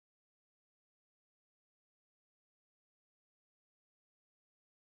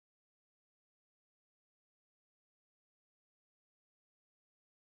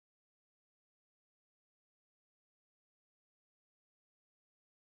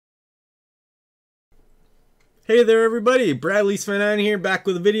Hey there everybody, Bradley29 here, back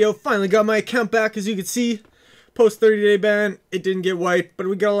with a video. Finally got my account back, as you can see. Post 30-day ban, it didn't get wiped, but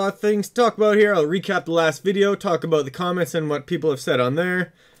we got a lot of things to talk about here. I'll recap the last video, talk about the comments and what people have said on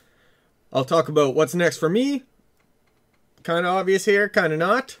there. I'll talk about what's next for me. Kind of obvious here, kind of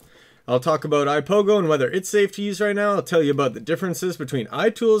not. I'll talk about iPogo and whether it's safe to use right now. I'll tell you about the differences between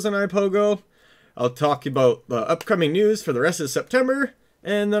iTools and iPogo. I'll talk about the upcoming news for the rest of September.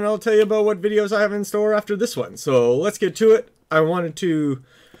 And then I'll tell you about what videos I have in store after this one. So let's get to it. I wanted to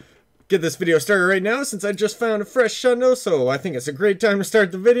get this video started right now since I just found a fresh shundo, so I think it's a great time to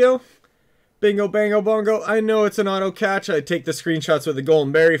start the video. Bingo, bango, bongo. I know it's an auto catch. I take the screenshots with the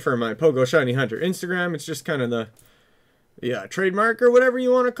golden berry for my Pogo Shiny Hunter Instagram. It's just kind of the trademark or whatever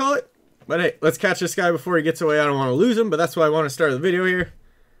you want to call it. But hey, let's catch this guy before he gets away. I don't want to lose him, but that's why I want to start the video here.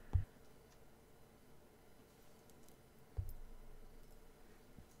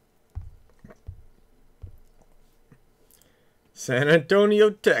 San Antonio,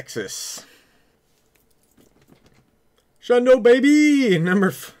 Texas. Shundo, baby!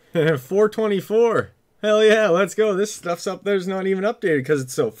 Number 424. Hell yeah, let's go. This stuff's up there's not even updated because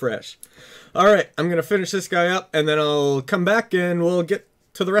it's so fresh. Alright, I'm going to finish this guy up and then I'll come back and we'll get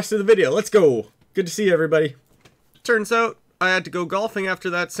to the rest of the video. Let's go. Good to see everybody. Turns out I had to go golfing after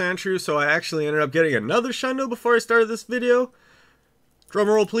that Sandshrew, so I actually ended up getting another Shundo before I started this video.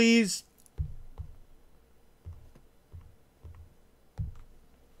 Drumroll, please.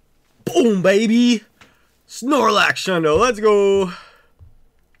 Boom, baby! SNORLAX Shundo, let's go!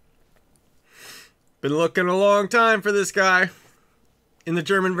 Been looking a long time for this guy. In the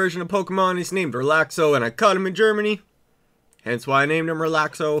German version of Pokemon, he's named Relaxo, and I caught him in Germany. Hence why I named him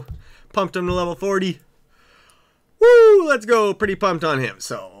Relaxo. Pumped him to level 40. Woo! Let's go! Pretty pumped on him,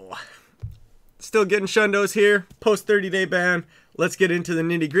 so... Still getting Shundos here. Post 30-day ban. Let's get into the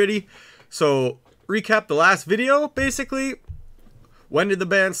nitty-gritty. So, recap the last video, basically. When did the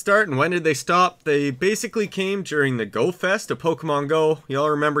ban start and when did they stop? They basically came during the Go Fest of Pokemon Go. Y'all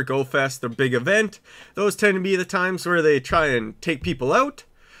remember Go Fest, the big event. Those tend to be the times where they try and take people out.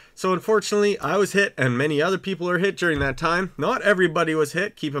 So unfortunately, I was hit and many other people are hit during that time. Not everybody was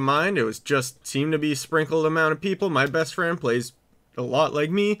hit, keep in mind. It was just seemed to be a sprinkled amount of people. My best friend plays a lot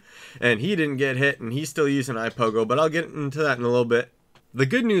like me and he didn't get hit and he's still using iPogo, but I'll get into that in a little bit. The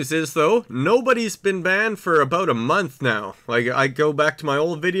good news is, though, nobody's been banned for about a month now. Like, I go back to my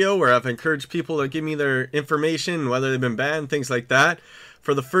old video where I've encouraged people to give me their information, whether they've been banned, things like that.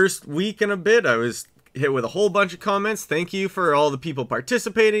 For the first week and a bit, I was hit with a whole bunch of comments. Thank you for all the people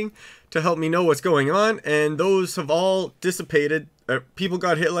participating to help me know what's going on. And those have all dissipated. People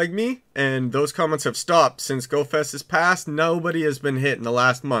got hit like me, and those comments have stopped. Since GoFest has passed, nobody has been hit in the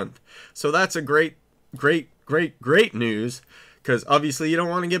last month. So that's a great news. Because obviously you don't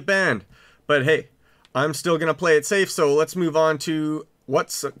want to get banned. But hey, I'm still going to play it safe. So let's move on to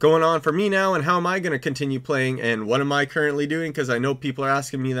what's going on for me now. And how am I going to continue playing. And what am I currently doing. Because I know people are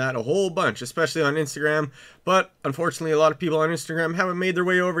asking me that a whole bunch. Especially on Instagram. But unfortunately a lot of people on Instagram haven't made their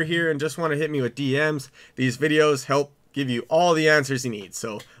way over here. And just want to hit me with DMs. These videos help give you all the answers you need.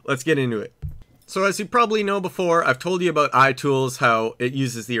 So let's get into it. So as you probably know before, I've told you about iTools. How it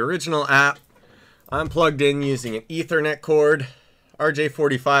uses the original app. I'm plugged in using an Ethernet cord,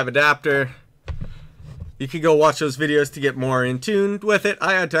 RJ45 adapter. You could go watch those videos to get more in tune with it.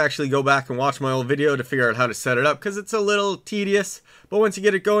 I had to actually go back and watch my old video to figure out how to set it up because it's a little tedious. But once you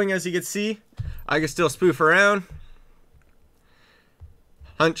get it going, as you can see, I can still spoof around.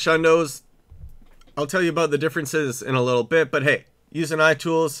 Hunt Shundos. I'll tell you about the differences in a little bit. But hey, using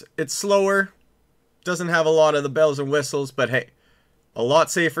iTools, it's slower. Doesn't have a lot of the bells and whistles, but hey. A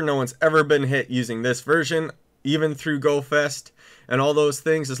lot safer. No one's ever been hit using this version, even through GoFest and all those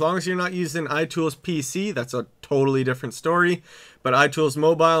things. As long as you're not using iTools PC, that's a totally different story. But iTools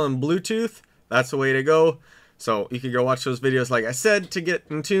Mobile and Bluetooth, that's the way to go. So you can go watch those videos like I said to get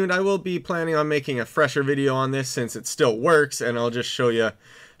in tuned. I will be planning on making a fresher video on this since it still works, and I'll just show you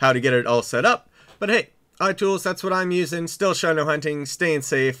how to get it all set up. But hey, iTools, that's what I'm using. Still Shundo hunting, staying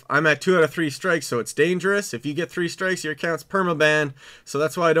safe. I'm at 2 out of 3 strikes, so it's dangerous. If you get 3 strikes, your account's permaban. So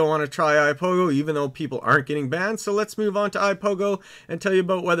that's why I don't want to try iPogo, even though people aren't getting banned. So let's move on to iPogo and tell you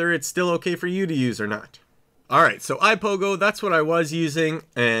about whether it's still okay for you to use or not. Alright, so iPogo, that's what I was using,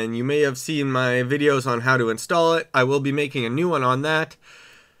 and you may have seen my videos on how to install it. I will be making a new one on that.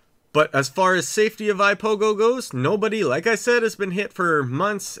 But as far as safety of iPogo goes, nobody, like I said, has been hit for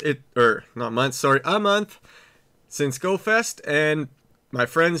months, a month since GoFest, and my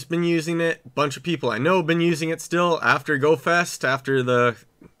friend's been using it. A bunch of people I know have been using it still after GoFest, after the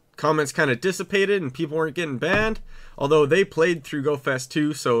comments kind of dissipated and people weren't getting banned. Although they played through GoFest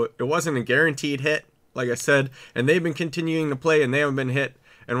too, so it wasn't a guaranteed hit. like I said, and they've been continuing to play and they haven't been hit.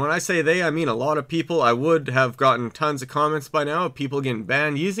 And when I say they, I mean a lot of people. I would have gotten tons of comments by now of people getting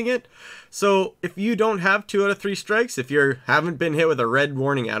banned using it. So if you don't have 2 out of 3 strikes, if you haven't been hit with a red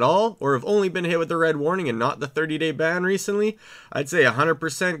warning at all, or have only been hit with the red warning and not the 30-day ban recently, I'd say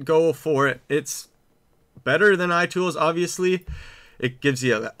 100% go for it. It's better than iTools, obviously. It gives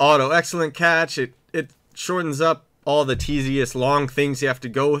you an auto excellent catch. It shortens up all the tedious long things you have to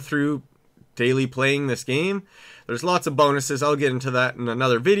go through daily playing this game. There's lots of bonuses. I'll get into that in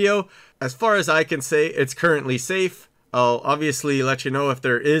another video. As far as I can say, it's currently safe. I'll obviously let you know if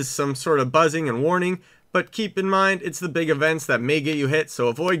there is some sort of buzzing and warning, but keep in mind it's the big events that may get you hit, so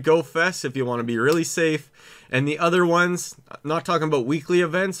avoid Go Fest if you want to be really safe. And the other ones, not talking about weekly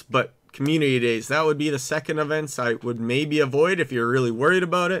events, but community days, that would be the second events I would maybe avoid if you're really worried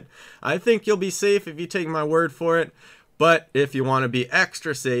about it. I think you'll be safe if you take my word for it. But if you want to be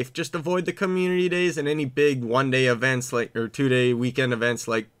extra safe, just avoid the community days and any big one-day events or 2-day weekend events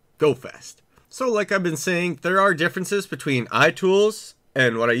like Go Fest. So like I've been saying, there are differences between iTools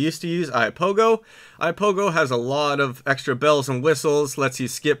and what I used to use, iPogo. iPogo has a lot of extra bells and whistles, lets you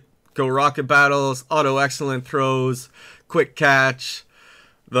skip Go Rocket battles, auto excellent throws, quick catch.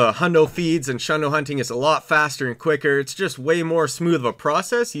 The hundo feeds and shundo hunting is a lot faster and quicker. It's just way more smooth of a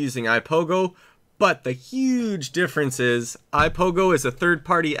process using iPogo. But the huge difference is iPogo is a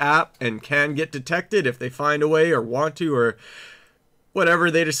third-party app and can get detected if they find a way or want to or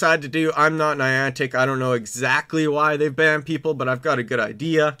whatever they decide to do. I'm not Niantic. I don't know exactly why they've banned people, but I've got a good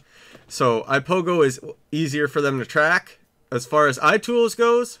idea. So iPogo is easier for them to track. As far as iTools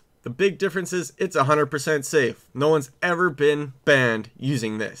goes, the big difference is it's 100% safe. No one's ever been banned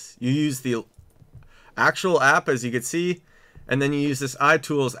using this. You use the actual app, as you can see, and then you use this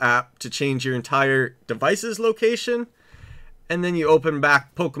iTools app to change your entire device's location, and then you open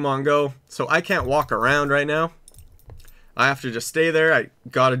back Pokemon Go. So I can't walk around right now. I have to just stay there. I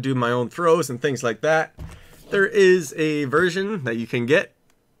gotta do my own throws and things like that. There is a version that you can get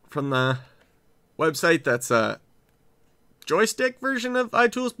from the website that's a joystick version of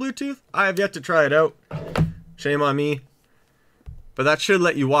iTools Bluetooth. I have yet to try it out. Shame on me. But that should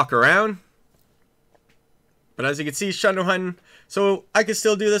let you walk around. But as you can see, shundo hunting. So I can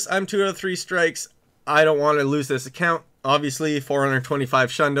still do this. I'm 2 out of 3 strikes. I don't want to lose this account. Obviously, 425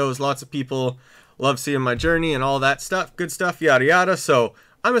 shundos. Lots of people love seeing my journey and all that stuff. Good stuff, yada yada. So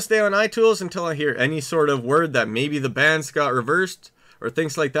I'm going to stay on iTools until I hear any sort of word that maybe the bans got reversed or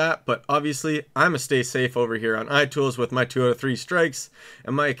things like that. But obviously, I'm going to stay safe over here on iTools with my 2 out of 3 strikes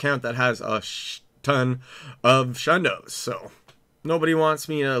and my account that has a ton of shundos. So nobody wants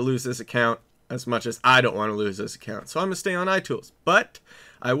me to lose this account as much as I don't want to lose this account. So I'm going to stay on iTools. But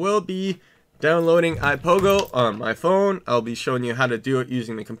I will be downloading iPogo on my phone. I'll be showing you how to do it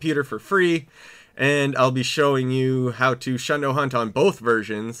using the computer for free. And I'll be showing you how to shundo hunt on both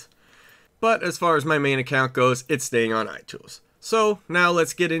versions. But as far as my main account goes, it's staying on iTools. So now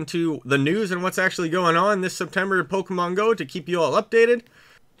let's get into the news and what's actually going on this September in Pokemon Go to keep you all updated.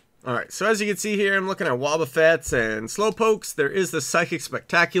 Alright, so as you can see here, I'm looking at Wobbuffets and Slowpokes. There is the Psychic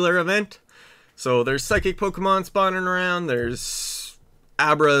Spectacular event. So there's Psychic Pokemon spawning around, there's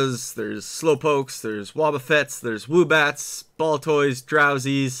Abras, there's Slowpokes, there's Wobbuffets, there's Woobats, Baltoys,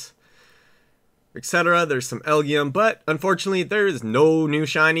 Drowsies, etc. There's some Elgium, but unfortunately there is no new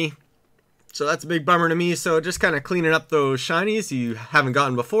shiny. So that's a big bummer to me, so just kind of cleaning up those shinies you haven't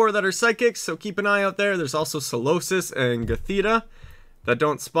gotten before that are Psychics, so keep an eye out there. There's also Solosis and Gothita that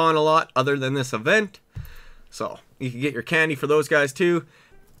don't spawn a lot other than this event. So you can get your candy for those guys too.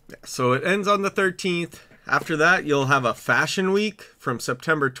 So it ends on the 13th. After that, you'll have a fashion week from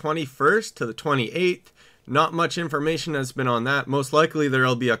September 21st to the 28th. Not much information has been on that. Most likely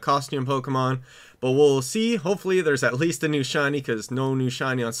there'll be a costume Pokemon, but we'll see. Hopefully there's at least a new shiny, because no new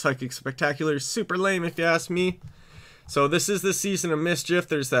shiny on Psychic Spectacular is super lame if you ask me. So this is the Season of Mischief.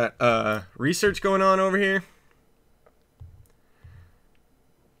 There's that research going on over here.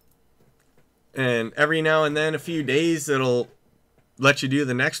 And every now and then, a few days, it'll let you do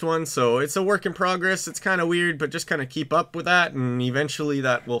the next one. So it's a work in progress. It's kind of weird, but just kind of keep up with that, and eventually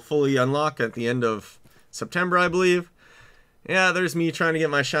that will fully unlock at the end of September, I believe. Yeah, there's me trying to get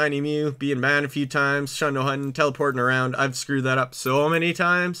my shiny Mew, being banned a few times, shundo hunting, teleporting around. I've screwed that up so many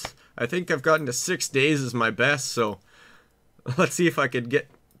times. I think I've gotten to 6 days as my best, so let's see if I could get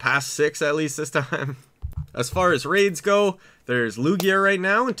past 6 at least this time. As far as raids go, there's Lugia right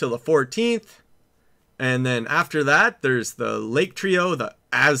now until the 14th. And then after that, there's the Lake Trio, the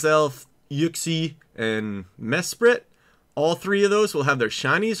Azelf, Yuxi, and Mesprit. All 3 of those will have their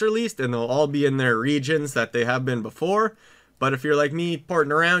shinies released, and they'll all be in their regions that they have been before. But if you're like me,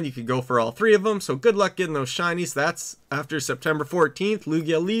 porting around, you could go for all 3 of them. So good luck getting those shinies. That's after September 14th.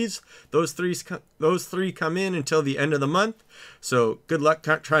 Lugia leaves. Those three come in until the end of the month. So good luck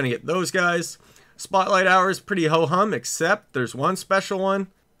trying to get those guys. Spotlight hours, pretty ho-hum, except there's one special one.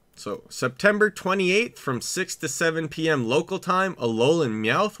 So September 28th from 6 to 7 p.m. local time, a Alolan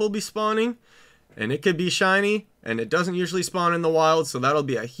Meowth will be spawning. And it could be shiny, and it doesn't usually spawn in the wild, so that'll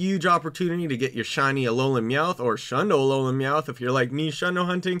be a huge opportunity to get your shiny Alolan Meowth, or Shundo Alolan Meowth. If you're like me, Shundo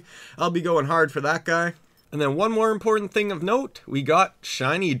hunting, I'll be going hard for that guy. And then one more important thing of note, we got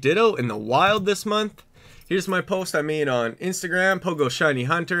shiny Ditto in the wild this month. Here's my post I made on Instagram, Pogo Shiny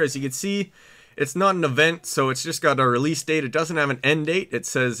Hunter. As you can see, it's not an event, so it's just got a release date. It doesn't have an end date. It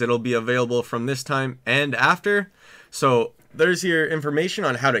says it'll be available from this time and after. So there's your information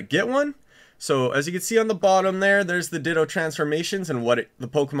on how to get one. So as you can see on the bottom there, there's the Ditto transformations and what the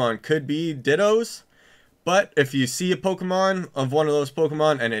Pokemon could be Dittos. But if you see a Pokemon of one of those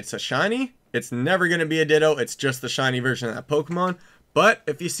Pokemon and it's a shiny, it's never going to be a Ditto. It's just the shiny version of that Pokemon. But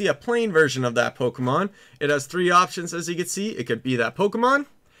if you see a plain version of that Pokemon, it has 3 options as you can see. It could be that Pokemon,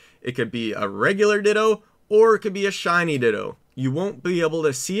 it could be a regular Ditto, or it could be a shiny Ditto. You won't be able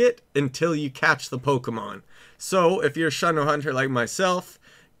to see it until you catch the Pokemon. So if you're a Shundo hunter like myself,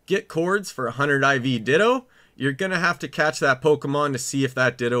 get cords for 100 IV Ditto, you're going to have to catch that Pokemon to see if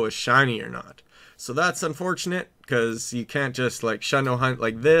that Ditto is shiny or not. So that's unfortunate, because you can't just like Shundo hunt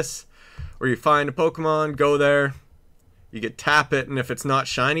like this, where you find a Pokemon, go there, you could tap it, and if it's not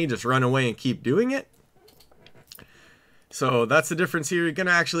shiny, just run away and keep doing it. So that's the difference here. You're going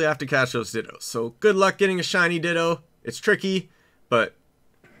to actually have to catch those Dittos. So good luck getting a shiny Ditto. It's tricky, but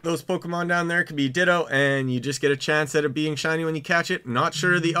those Pokemon down there could be Ditto, and you just get a chance at it being shiny when you catch it. Not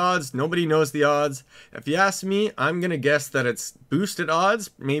sure of the odds. Nobody knows the odds. If you ask me, I'm going to guess that it's boosted odds,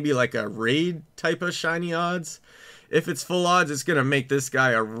 maybe like a raid type of shiny odds. If it's full odds, it's going to make this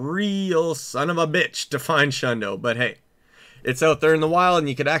guy a real son of a bitch to find Shundo. But hey, it's out there in the wild, and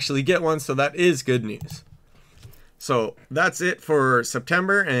you could actually get one, so that is good news. So that's it for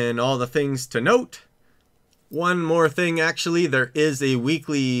September and all the things to note. One more thing, actually, there is a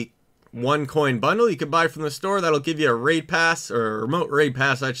weekly 1-coin bundle you can buy from the store that'll give you a raid pass, or a remote raid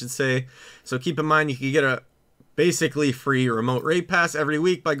pass, I should say. So keep in mind you can get a basically free remote raid pass every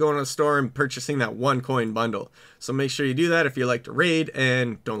week by going to the store and purchasing that 1-coin bundle. So make sure you do that if you like to raid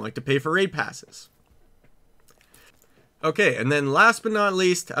and don't like to pay for raid passes. Okay, and then last but not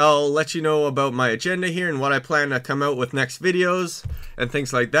least, I'll let you know about my agenda here and what I plan to come out with next videos and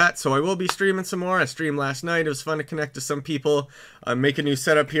things like that. So I will be streaming some more. I streamed last night. It was fun to connect to some people. Make a new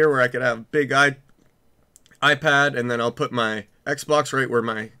setup here where I could have a big iPad, and then I'll put my Xbox right where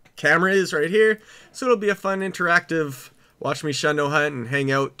my camera is right here. So it'll be a fun, interactive, watch me Shundo hunt and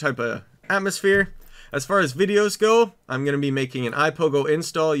hang out type of atmosphere. As far as videos go, I'm going to be making an iPogo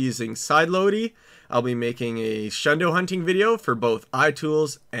install using Sideloady. I'll be making a Shundo hunting video for both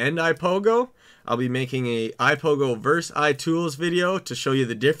iTools and iPogo. I'll be making a iPogo versus iTools video to show you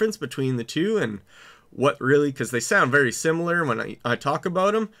the difference between the two and what really, because they sound very similar when I talk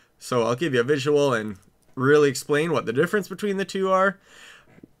about them. So I'll give you a visual and really explain what the difference between the two are.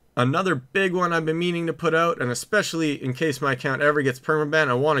 Another big one I've been meaning to put out, and especially in case my account ever gets permaban,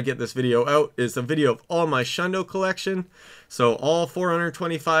 I want to get this video out, is a video of all my Shundo collection. So all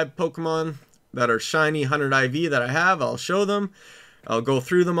 425 Pokemon that are shiny 100 IV that I have, I'll show them. I'll go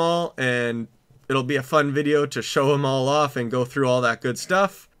through them all, and it'll be a fun video to show them all off and go through all that good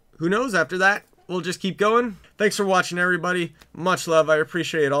stuff. Who knows, after that, we'll just keep going. Thanks for watching, everybody. Much love. I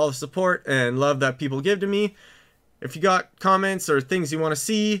appreciate all the support and love that people give to me. If you got comments or things you want to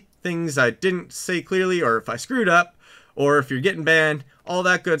see, things I didn't say clearly, or if I screwed up, or if you're getting banned, all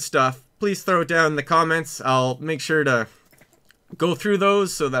that good stuff, please throw it down in the comments. I'll make sure to go through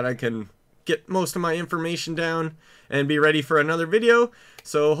those so that I can get most of my information down and be ready for another video.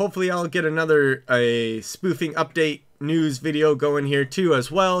 So hopefully I'll get another spoofing update news video going here too as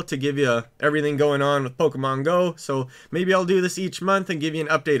well, to give you everything going on with Pokemon Go. So maybe I'll do this each month and give you an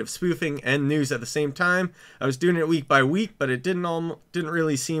update of spoofing and news at the same time. I was doing it week by week, but it didn't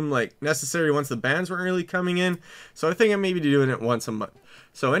really seem like necessary once the bans weren't really coming in. So I think I may be doing it once a month.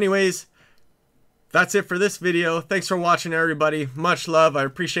 So anyways, that's it for this video. Thanks for watching, everybody. Much love. I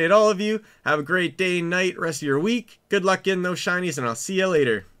appreciate all of you. Have a great day, night, rest of your week. Good luck getting those shinies, and I'll see you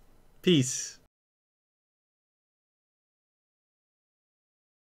later. Peace.